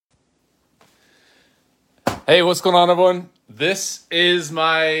Hey, what's going on, everyone? This is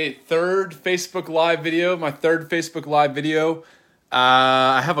my third Facebook Live video.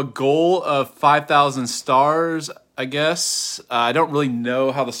 I have a goal of 5,000 stars, I guess. I don't really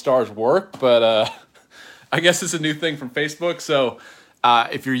know how the stars work, but I guess it's a new thing from Facebook. So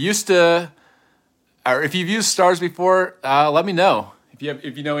if you're used to, or if you've used stars before, let me know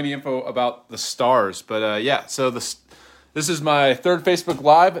if you know any info about the stars. But this is my third Facebook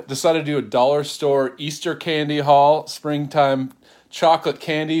Live. Decided to do a dollar store Easter candy haul, springtime chocolate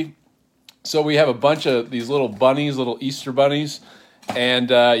candy. So we have a bunch of these little bunnies, little Easter bunnies. And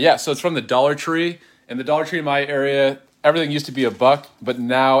so it's from the Dollar Tree. And the Dollar Tree in my area, everything used to be $1, but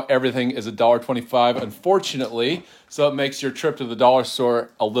now everything is $1.25, unfortunately. So it makes your trip to the dollar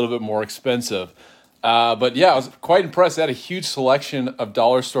store a little bit more expensive. I was quite impressed. They had a huge selection of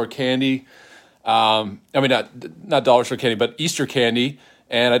dollar store candy. Not dollar store candy, but Easter candy.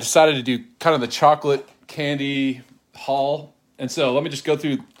 And I decided to do kind of the chocolate candy haul. And so let me just go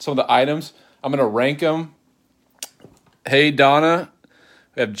through some of the items. I'm going to rank them. Hey, Donna.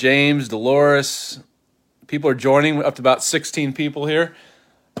 We have James, Dolores. People are joining, up to about 16 people here.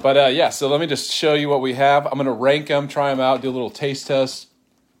 So let me just show you what we have. I'm going to rank them, try them out, do a little taste test.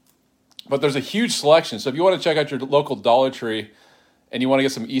 But there's a huge selection. So if you want to check out your local Dollar Tree and you want to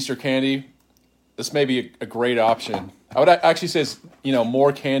get some Easter candy, this may be a great option. I would actually say it's,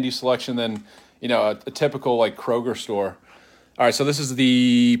 more candy selection than, a typical like Kroger store. All right, so this is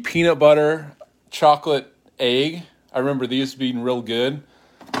the peanut butter chocolate egg. I remember these being real good,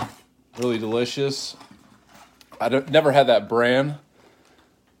 really delicious. Never had that brand.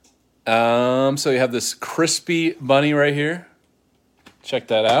 So you have this crispy bunny right here. Check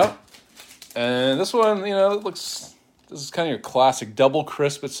that out. And this one, this is kind of your classic double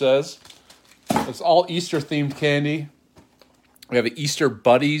crisp, it says. It's all Easter themed candy. We have Easter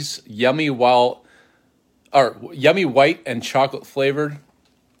Buddies, yummy white and chocolate flavored.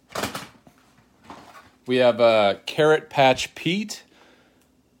 We have Carrot Patch Pete,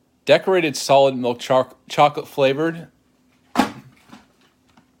 decorated solid milk chocolate flavored. And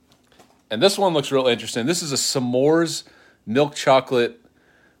this one looks real interesting. This is a s'mores milk chocolate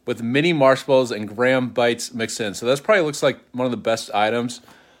with mini marshmallows and graham bites mixed in. So that probably looks like one of the best items.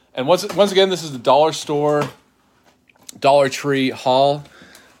 And once again, this is the dollar store, Dollar Tree haul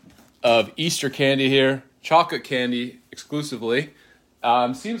of Easter candy here. Chocolate candy exclusively.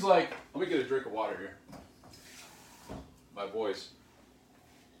 Seems like, let me get a drink of water here. My voice.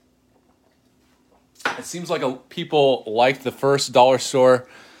 It seems like people liked the first dollar store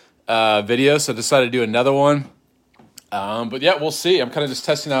video, so I decided to do another one. We'll see. I'm kind of just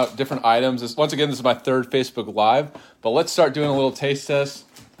testing out different items. Once again, this is my third Facebook Live, but let's start doing a little taste test.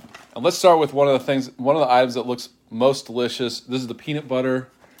 And let's start with one of the items that looks most delicious. This is the peanut butter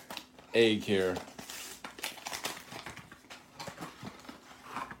egg here.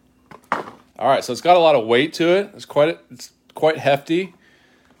 All right, so it's got a lot of weight to it. It's quite hefty.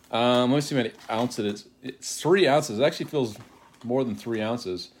 Let me see how many ounces it is. It's 3 ounces. It actually feels more than 3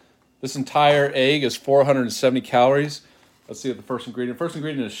 ounces. This entire egg is 470 calories. Let's see what the first ingredient. First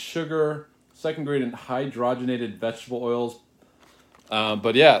ingredient is sugar. Second ingredient, hydrogenated vegetable oils.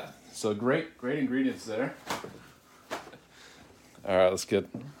 So great ingredients there. All right, let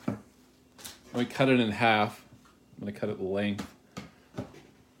me cut it in half. I'm going to cut it length.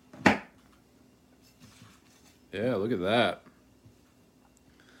 Yeah, look at that.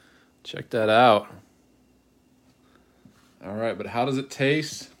 Check that out. All right, but how does it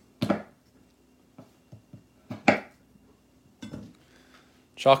taste?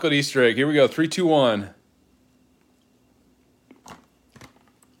 Chocolate Easter egg. Here we go. 3, 2, 1.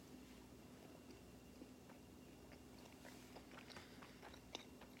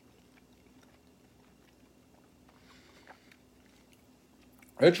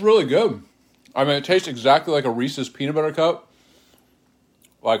 It's really good. I mean, it tastes exactly like a Reese's peanut butter cup.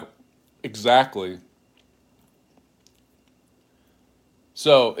 Like, exactly.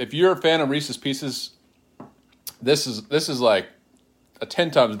 So, if you're a fan of Reese's Pieces, this is like a 10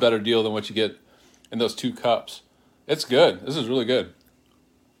 times better deal than what you get in those 2 cups. It's good. This is really good.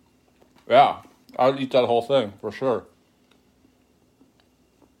 Yeah, I'll eat that whole thing for sure.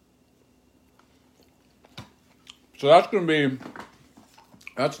 So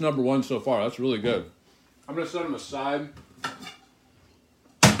that's number 1 so far. That's really good. I'm going to set them aside.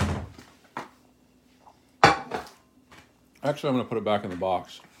 Actually, I'm going to put it back in the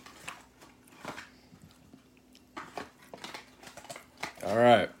box. All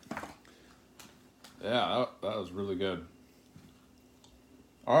right. Yeah, that was really good.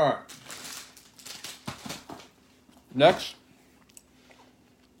 All right. Next,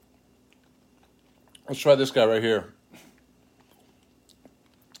 Let's try this guy right here.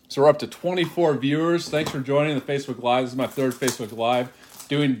 So we're up to 24 viewers. Thanks for joining the Facebook Live. This is my third Facebook Live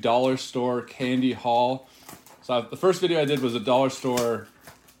doing dollar store candy haul. So the first video I did was a dollar store,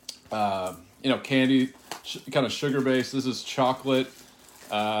 candy, kind of sugar based. This is chocolate.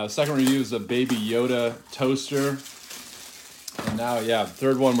 Second review is a Baby Yoda toaster. And now, the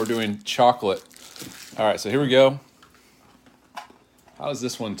third one we're doing chocolate. All right, so here we go. How does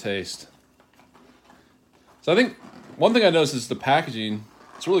this one taste? So I think one thing I noticed is the packaging.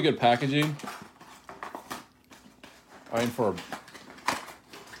 It's really good packaging. All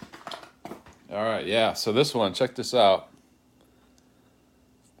right, yeah. So this one, check this out.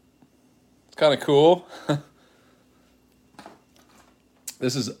 It's kind of cool.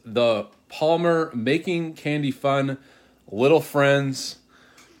 This is the Palmer Making Candy Fun Little Friends.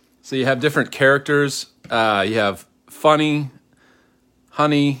 So you have different characters. You have Funny,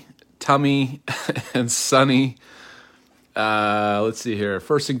 Honey, Tummy, and Sunny. Let's see here.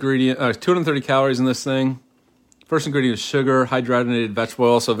 First ingredient, 230 calories in this thing. First ingredient is sugar, hydrogenated vegetable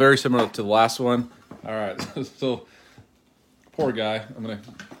oil. So very similar to the last one. All right. So poor guy.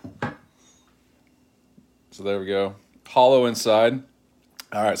 So there we go. Hollow inside.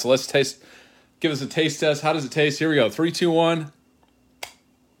 All right. So let's taste. Give us a taste test. How does it taste? Here we go. 3, 2, 1.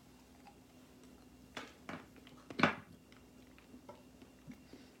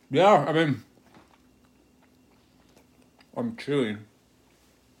 Yeah, I'm chewing.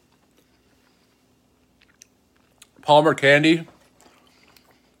 Palmer candy.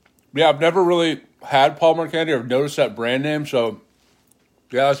 Yeah, I've never really had Palmer candy or noticed that brand name, so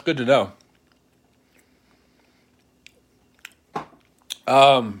yeah, that's good to know.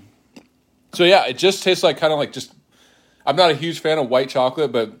 So yeah, it just tastes like I'm not a huge fan of white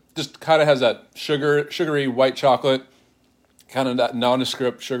chocolate, but just kind of has that sugary white chocolate, kind of that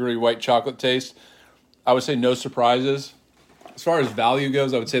nondescript sugary white chocolate taste. I would say no surprises. As far as value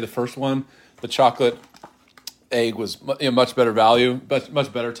goes, I would say the first one, the chocolate egg, was much better value, but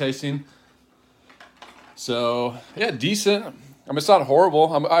much better tasting. So yeah, decent. It's not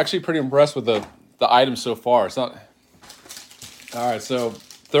horrible. I'm actually pretty impressed with the items so far. It's not. All right, so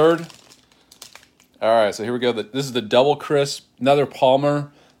third. All right, so here we go. This is the Double Crisp, another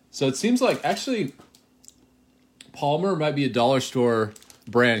Palmer. So it seems like actually Palmer might be a dollar store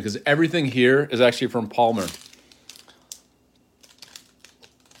brand because everything here is actually from Palmer.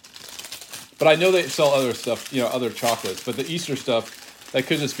 But I know they sell other stuff, other chocolates. But the Easter stuff, that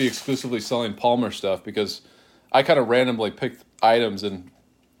could just be exclusively selling Palmer stuff because I kind of randomly picked items and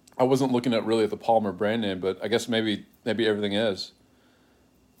I wasn't looking at the Palmer brand name, but I guess maybe everything is.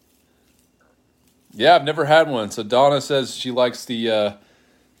 Yeah, I've never had one. So Donna says she likes the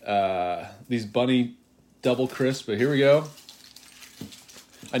these bunny double crisp, but here we go.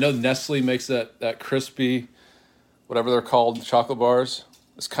 I know Nestle makes that crispy, whatever they're called, chocolate bars.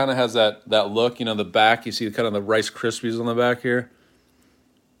 This kind of has that look, the back. You see kind of the Rice Krispies on the back here.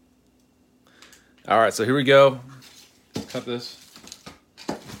 All right, so here we go. Cut this.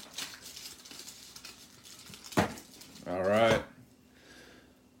 All right.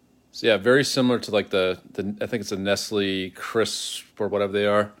 So yeah, very similar to like the I think it's a Nestle Crisp or whatever they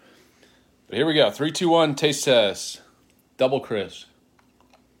are. But here we go. 3, 2, 1, taste test. Double Crisp.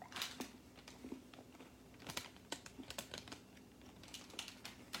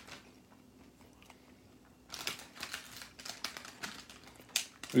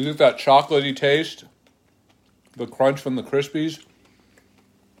 You get that chocolatey taste, the crunch from the Krispies.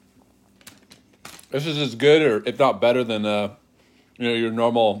 This is as good, or if not better, than your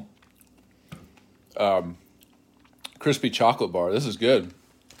normal crispy chocolate bar. This is good.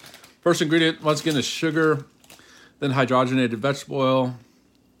 First ingredient, once again, is sugar, then hydrogenated vegetable oil.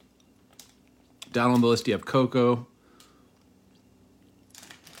 Down on the list, you have cocoa.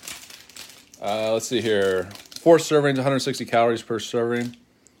 Let's see here. 4 servings, 160 calories per serving.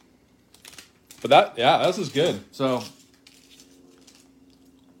 But this is good. So,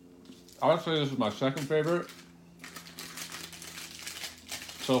 I would say this is my second favorite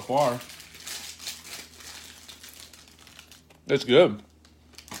so far. It's good.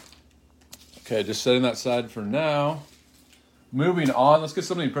 Okay, just setting that aside for now. Moving on, let's get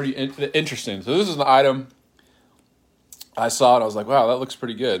something pretty interesting. So this is an item I saw and I was like, wow, that looks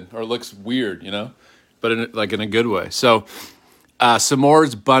pretty good. Or it looks weird, but in a good way. So,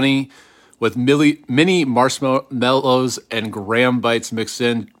 S'mores Bunny with mini marshmallows and graham bites mixed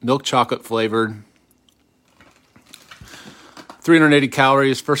in, milk chocolate flavored. 380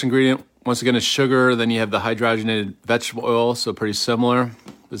 calories. First ingredient, once again, is sugar. Then you have the hydrogenated vegetable oil, so pretty similar.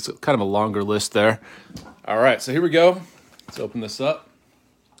 It's kind of a longer list there. All right, so here we go. Let's open this up.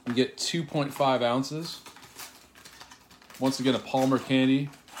 You get 2.5 ounces. Once again, a Palmer candy.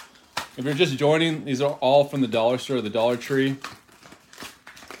 If you're just joining, these are all from the dollar store, the Dollar Tree.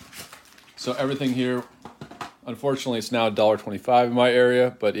 So everything here, unfortunately, it's now $1.25 in my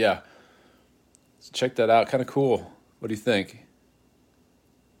area. But yeah, so check that out. Kind of cool. What do you think?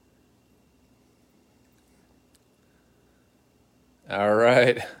 All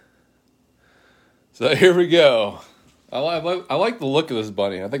right. So here we go. I like the look of this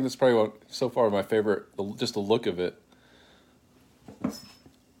bunny. I think that's probably so far my favorite, just the look of it.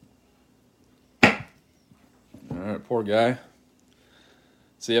 All right, poor guy.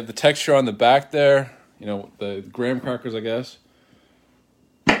 So you have the texture on the back there, you know, the graham crackers, I guess.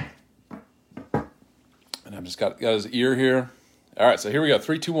 And I've just got his ear here. All right, so here we go.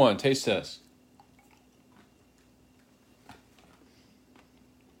 3, 2, 1, taste test.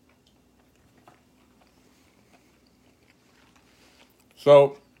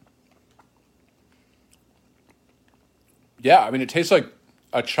 So, yeah, I mean, it tastes like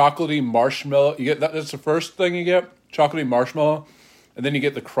a chocolatey marshmallow. You get that's the first thing you get, chocolatey marshmallow, and then you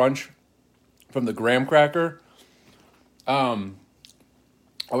get the crunch from the graham cracker. I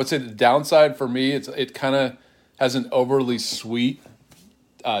would say the downside for me, it kind of has an overly sweet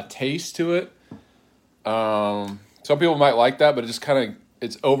taste to it. Some people might like that, but it just kind of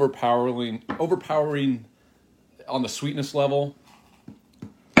it's overpowering on the sweetness level.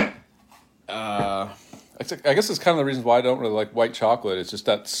 I guess it's kind of the reason why I don't really like white chocolate. It's just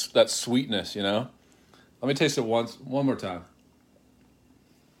that sweetness, you know. Let me taste it one more time.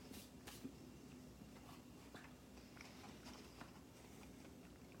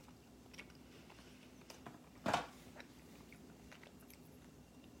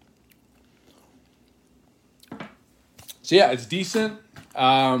 So yeah, it's decent.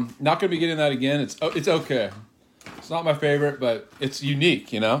 Not gonna be getting that again. It's okay. It's not my favorite, but it's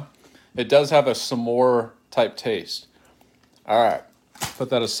unique, you know. It does have a s'more type taste. All right, put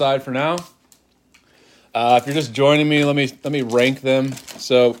that aside for now. If you're just joining me, let me rank them.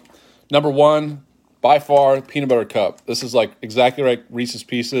 So, number 1, by far, peanut butter cup. This is like exactly like Reese's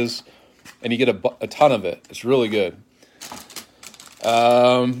Pieces, and you get a ton of it. It's really good.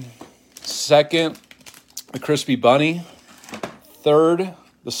 Second, the crispy bunny. Third,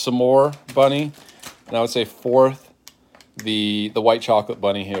 the s'more bunny, and I would say fourth, the white chocolate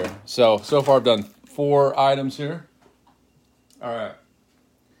bunny here. So far I've done 4 items here. All right.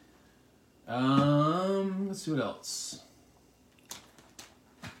 Let's see what else.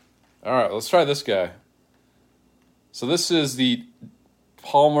 All right, let's try this guy. So this is the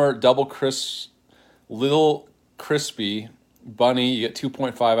Palmer Double Crisp Little Crispy Bunny. You get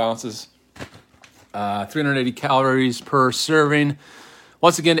 2.5 ounces, 380 calories per serving.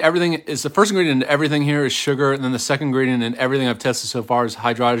 Once again, everything is the first ingredient in everything here is sugar, and then the second ingredient in everything I've tested so far is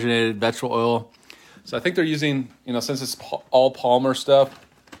hydrogenated vegetable oil. So I think they're using, you know, since it's all Palmer stuff,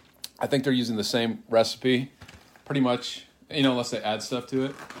 I think they're using the same recipe, pretty much, you know, unless they add stuff to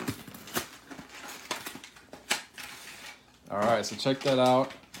it. All right, so check that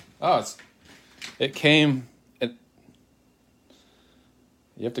out. Oh, it came. You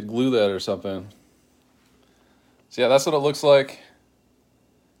have to glue that or something. So yeah, that's what it looks like.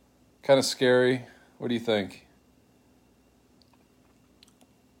 Kind of scary. What do you think?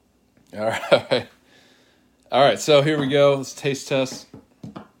 All right. All right, so here we go. Let's taste test.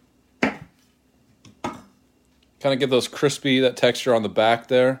 Kind of get those crispy, that texture on the back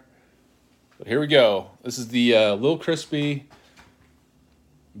there. But here we go. This is the Little Crispy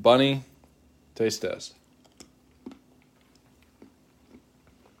Bunny taste test.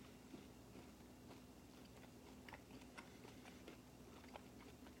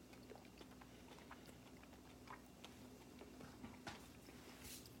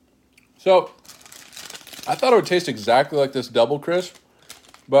 So, I thought it would taste exactly like this Double Crisp,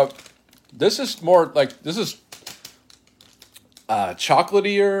 but this is more like, this is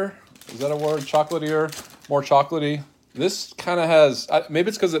chocolatier. Is that a word? Chocolatier? More chocolatey. This kind of has, maybe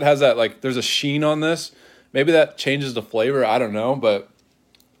it's because it has that, like, there's a sheen on this. Maybe that changes the flavor. I don't know, but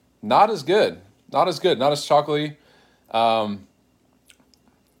not as good. Not as good. Not as chocolatey.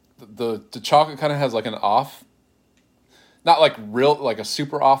 The chocolate kind of has like an off, not like real, like a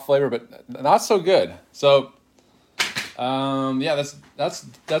super off flavor, but not so good. So, yeah,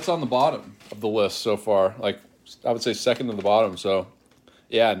 that's on the bottom of the list so far. Like, I would say second to the bottom. So,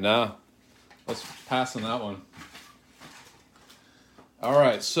 yeah, nah. Let's pass on that one. All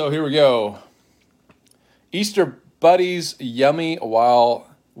right, so here we go. Easter Buddies Yummy While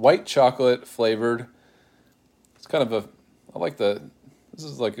White Chocolate Flavored. It's kind of this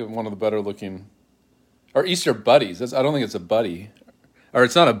is like one of the better looking, or Easter Buddies. I don't think it's a buddy. Or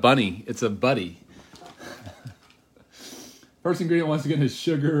it's not a bunny, it's a buddy. First ingredient, once again, is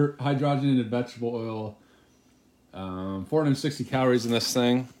sugar, hydrogenated vegetable oil. 460 calories in this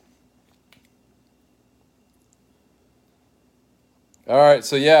thing. All right,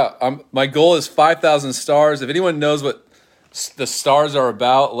 so yeah, my goal is 5,000 stars. If anyone knows what the stars are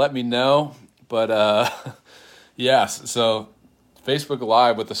about, let me know. But yes, so Facebook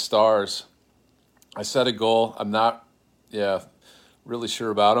Live with the stars. I set a goal. I'm not, really sure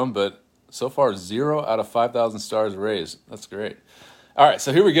about them, but so far 0 out of 5,000 stars raised. That's great. All right,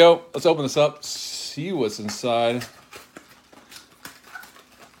 so here we go. Let's open this up, see what's inside.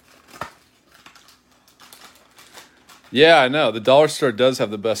 Yeah, I know. The dollar store does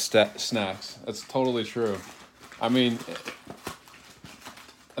have the best snacks. That's totally true. I mean,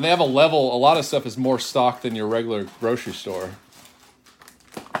 and they have a lot of stuff is more stocked than your regular grocery store.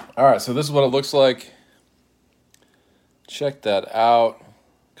 All right, so this is what it looks like. Check that out.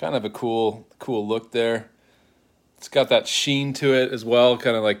 Kind of a cool look there. It's got that sheen to it as well.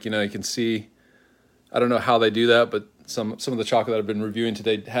 Kind of like, you can see, I don't know how they do that, but some of the chocolate that I've been reviewing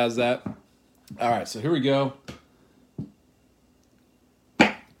today has that. All right, so here we go.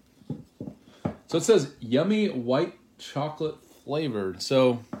 So it says yummy white chocolate flavored.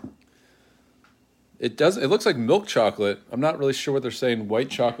 So it looks like milk chocolate. I'm not really sure what they're saying, white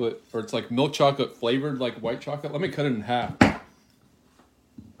chocolate, or it's like milk chocolate flavored like white chocolate. Let me cut it in half.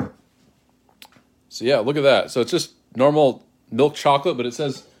 So yeah, look at that. So it's just normal milk chocolate, but it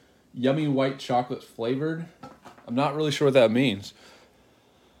says yummy white chocolate flavored. I'm not really sure what that means.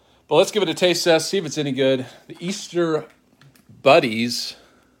 But let's give it a taste test, see if it's any good. The Easter Buddies.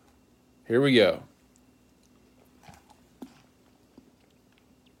 Here we go.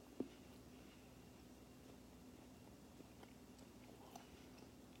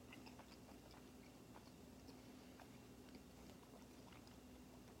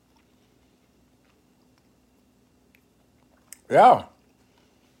 Yeah,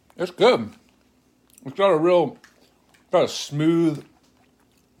 it's good. It's got a smooth.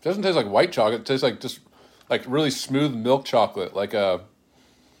 It doesn't taste like white chocolate. It tastes like just like really smooth milk chocolate, like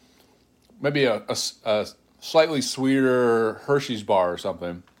maybe a slightly sweeter Hershey's bar or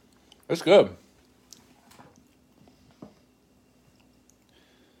something. It's good.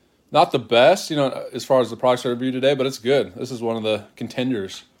 Not the best, as far as the products I reviewed today, but it's good. This is one of the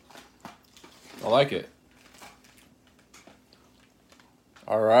contenders. I like it.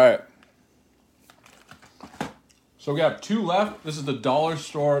 All right. So we have 2 left. This is the Dollar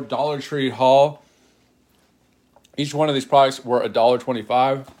Store Dollar Tree haul. Each one of these products were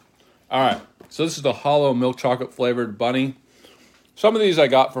 $1.25. All right. So this is the hollow milk chocolate flavored bunny. Some of these I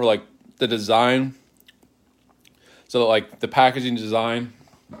got for like the design. So like the packaging design.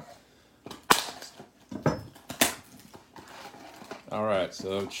 All right.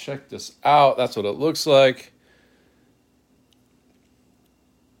 So check this out. That's what it looks like.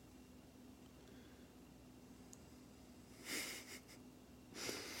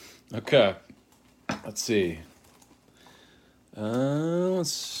 Okay, let's see.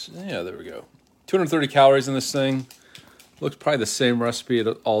 There we go. 230 calories in this thing. Looks probably the same recipe as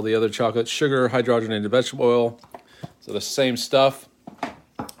all the other chocolate. Sugar, hydrogenated vegetable oil. So the same stuff. All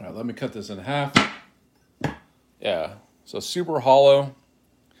right, let me cut this in half. Yeah, so super hollow.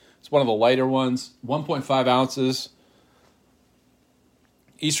 It's one of the lighter ones. 1.5 ounces.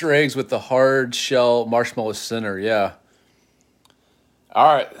 Easter eggs with the hard shell marshmallow center. Yeah.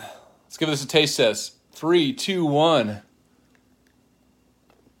 All right. Let's give this a taste test. 3, 2, 1.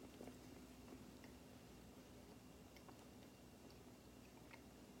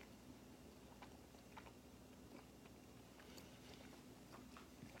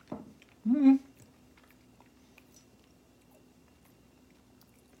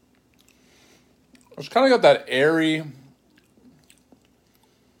 It's kind of got that airy.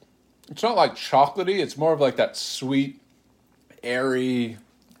 It's not like chocolatey. It's more of like that sweet, airy,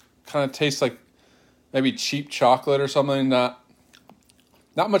 kind of tastes like maybe cheap chocolate or something. Not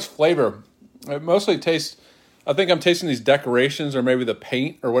much flavor. It mostly tastes, I think I'm tasting these decorations or maybe the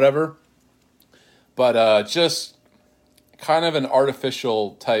paint or whatever. But just kind of an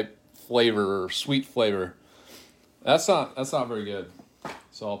artificial type flavor or sweet flavor. That's not very good.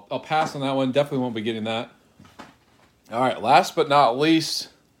 So I'll pass on that one. Definitely won't be getting that. All right, last but not least,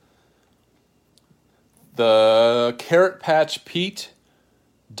 the Carrot Patch Pete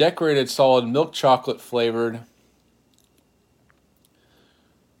decorated solid milk chocolate flavored.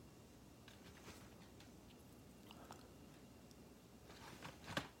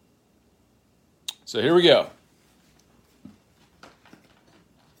 So here we go.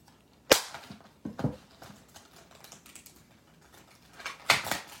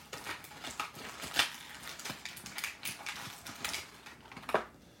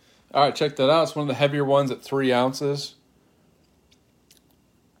 All right, check that out. It's one of the heavier ones at 3 ounces.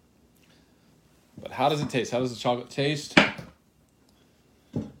 But how does it taste? How does the chocolate taste?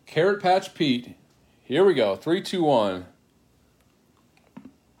 Carrot Patch Pete. Here we go. 3, 2, 1.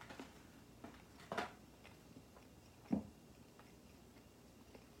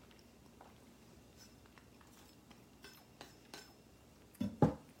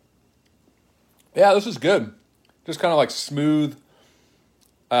 Yeah, this is good. Just kind of like smooth,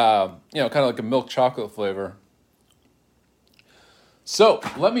 kind of like a milk chocolate flavor. So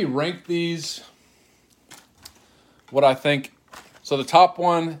let me rank these. What I think. So the top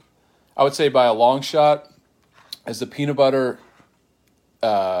one, I would say by a long shot, is the peanut butter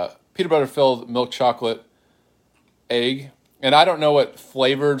filled milk chocolate egg. And I don't know what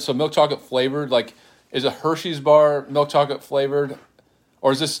flavored. So milk chocolate flavored, like, is a Hershey's bar milk chocolate flavored,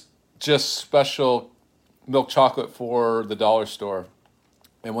 or is this just special milk chocolate for the dollar store?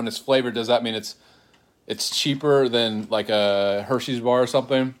 And when it's flavored, does that mean it's cheaper than like a Hershey's bar or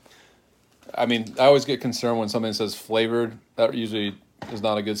something? I mean, I always get concerned when something says flavored. That usually is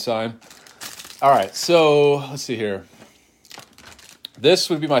not a good sign. All right, so let's see here. This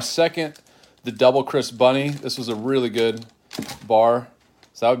would be my second, the Double Crisp Bunny. This was a really good bar.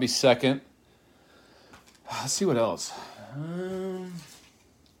 So that would be second. Let's see what else.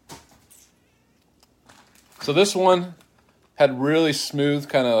 So this one had really smooth,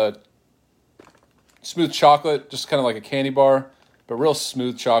 kind of smooth chocolate, just kind of like a candy bar, but real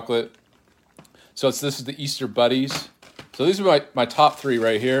smooth chocolate. So this is the Easter Buddies. So these are my top 3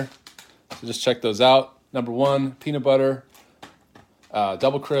 right here. So just check those out. Number 1, peanut butter,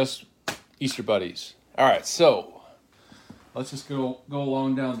 Double Crisp, Easter Buddies. All right, so let's just go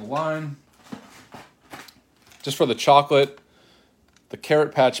along down the line. Just for the chocolate, the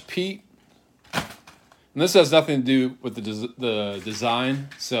Carrot Patch Pete. And this has nothing to do with the design,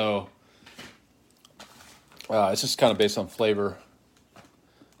 so it's just kind of based on flavor.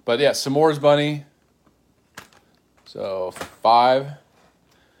 But yeah, S'mores Bunny. So 5.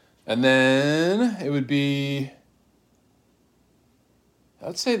 And then it would be,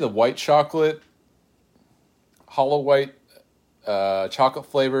 I'd say the white chocolate, hollow white chocolate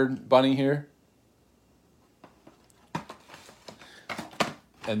flavored bunny here.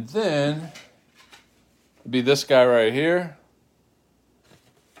 And then it'd be this guy right here.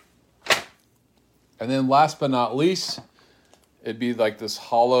 And then last but not least, it'd be like this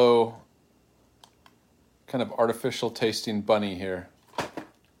hollow, kind of artificial tasting bunny here.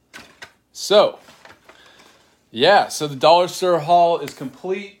 So, yeah, so the dollar store haul is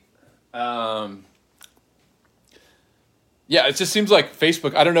complete. Yeah, it just seems like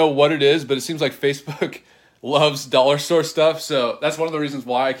Facebook, I don't know what it is, but it seems like Facebook loves dollar store stuff. So that's one of the reasons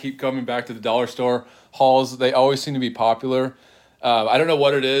why I keep coming back to the dollar store hauls. They always seem to be popular. I don't know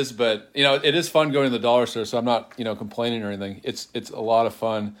what it is, but it is fun going to the dollar store. So I'm not complaining or anything. It's a lot of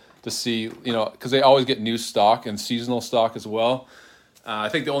fun to see because they always get new stock and seasonal stock as well. I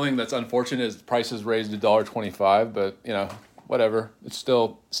think the only thing that's unfortunate is the prices raised to $1.25, but whatever. It's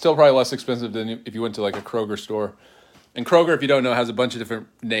still probably less expensive than if you went to like a Kroger store. And Kroger, if you don't know, has a bunch of different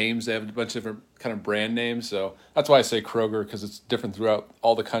names. They have a bunch of different kind of brand names. So that's why I say Kroger, because it's different throughout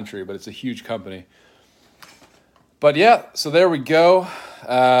all the country, but it's a huge company. But yeah, so there we go.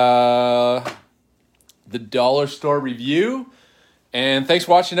 The dollar store review. And thanks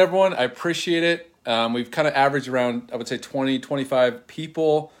for watching, everyone. I appreciate it. We've kind of averaged around, I would say, 20, 25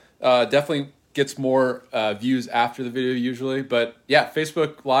 people. Definitely gets more views after the video usually. But yeah,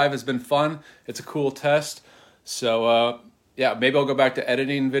 Facebook Live has been fun. It's a cool test. So yeah, maybe I'll go back to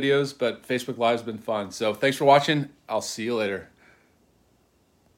editing videos, but Facebook Live has been fun. So thanks for watching. I'll see you later.